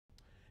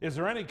Is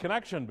there any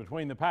connection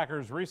between the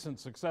Packers' recent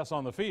success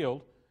on the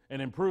field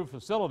and improved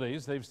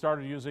facilities they've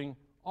started using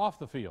off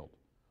the field?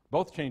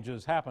 Both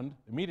changes happened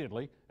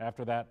immediately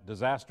after that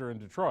disaster in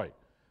Detroit.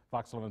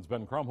 Fox 11's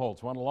Ben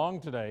Krumholtz went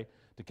along today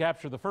to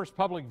capture the first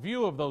public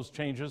view of those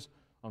changes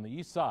on the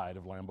east side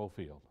of Lambeau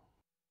Field.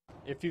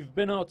 If you've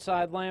been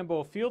outside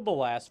Lambeau Field the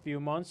last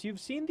few months, you've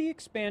seen the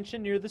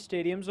expansion near the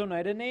stadium's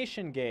Oneida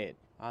Nation gate.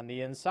 On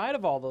the inside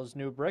of all those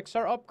new bricks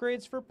are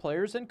upgrades for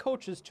players and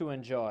coaches to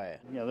enjoy.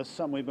 This is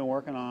something we've been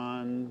working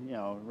on,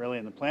 really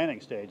in the planning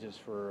stages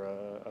for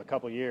a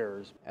couple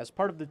years. As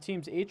part of the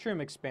team's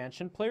atrium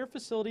expansion, player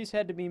facilities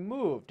had to be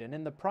moved and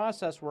in the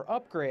process were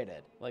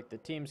upgraded, like the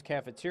team's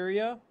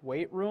cafeteria,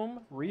 weight room,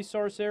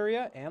 resource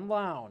area, and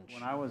lounge.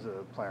 When I was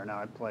a player,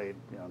 now I played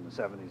in the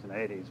 70s and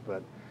 80s,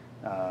 but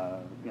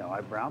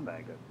I brown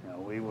bagged it.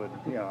 We would,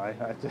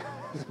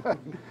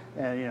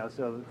 and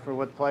so for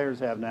what players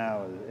have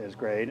now is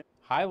great.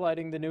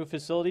 Highlighting the new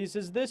facilities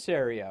is this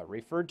area,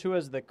 referred to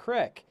as the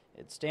CRIC.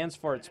 It stands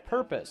for its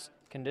purpose: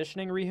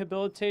 Conditioning,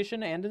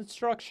 Rehabilitation, and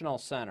Instructional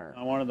Center.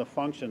 One of the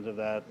functions of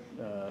that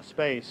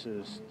space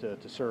is to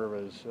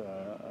serve as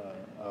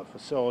a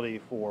facility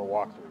for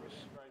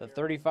walkthroughs. The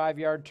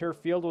 35-yard turf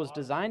field was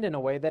designed in a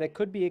way that it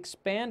could be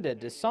expanded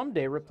to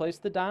someday replace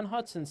the Don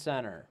Hutson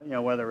Center.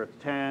 Whether it's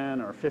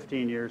 10 or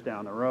 15 years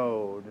down the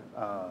road,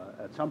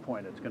 at some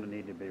point it's going to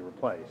need to be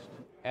replaced.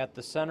 At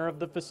the center of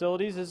the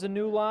facilities is a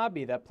new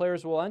lobby that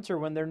players will enter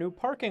when their new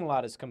parking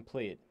lot is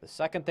complete. The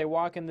second they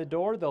walk in the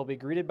door, they'll be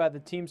greeted by the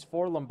team's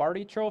 4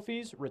 Lombardi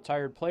trophies,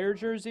 retired player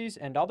jerseys,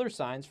 and other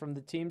signs from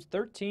the team's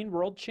 13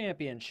 World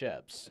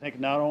Championships. I think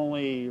not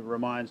only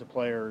reminds the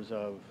players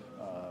of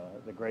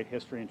the great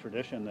history and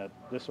tradition that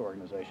this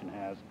organization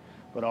has,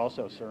 but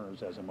also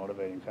serves as a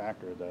motivating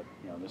factor that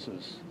this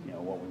is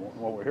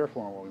what we're here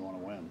for and what we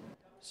want to win.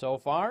 So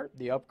far,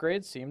 the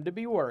upgrades seem to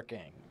be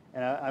working.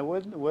 And I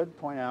would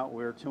point out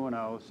we're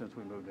 2-0 since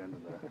we moved into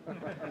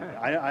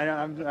the. I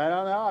don't know.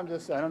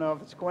 I don't know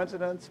if it's a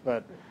coincidence,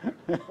 but.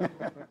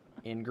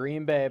 In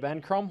Green Bay, Ben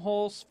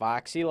Krumholtz,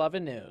 Fox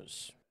 11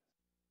 News.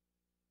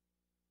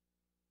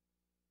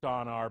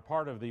 On are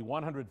part of the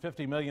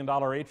 $150 million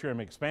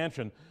atrium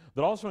expansion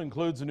that also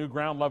includes a new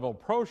ground level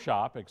pro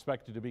shop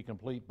expected to be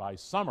complete by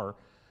summer.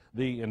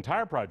 The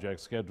entire project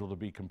scheduled to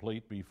be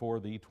complete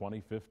before the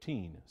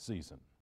 2015 season.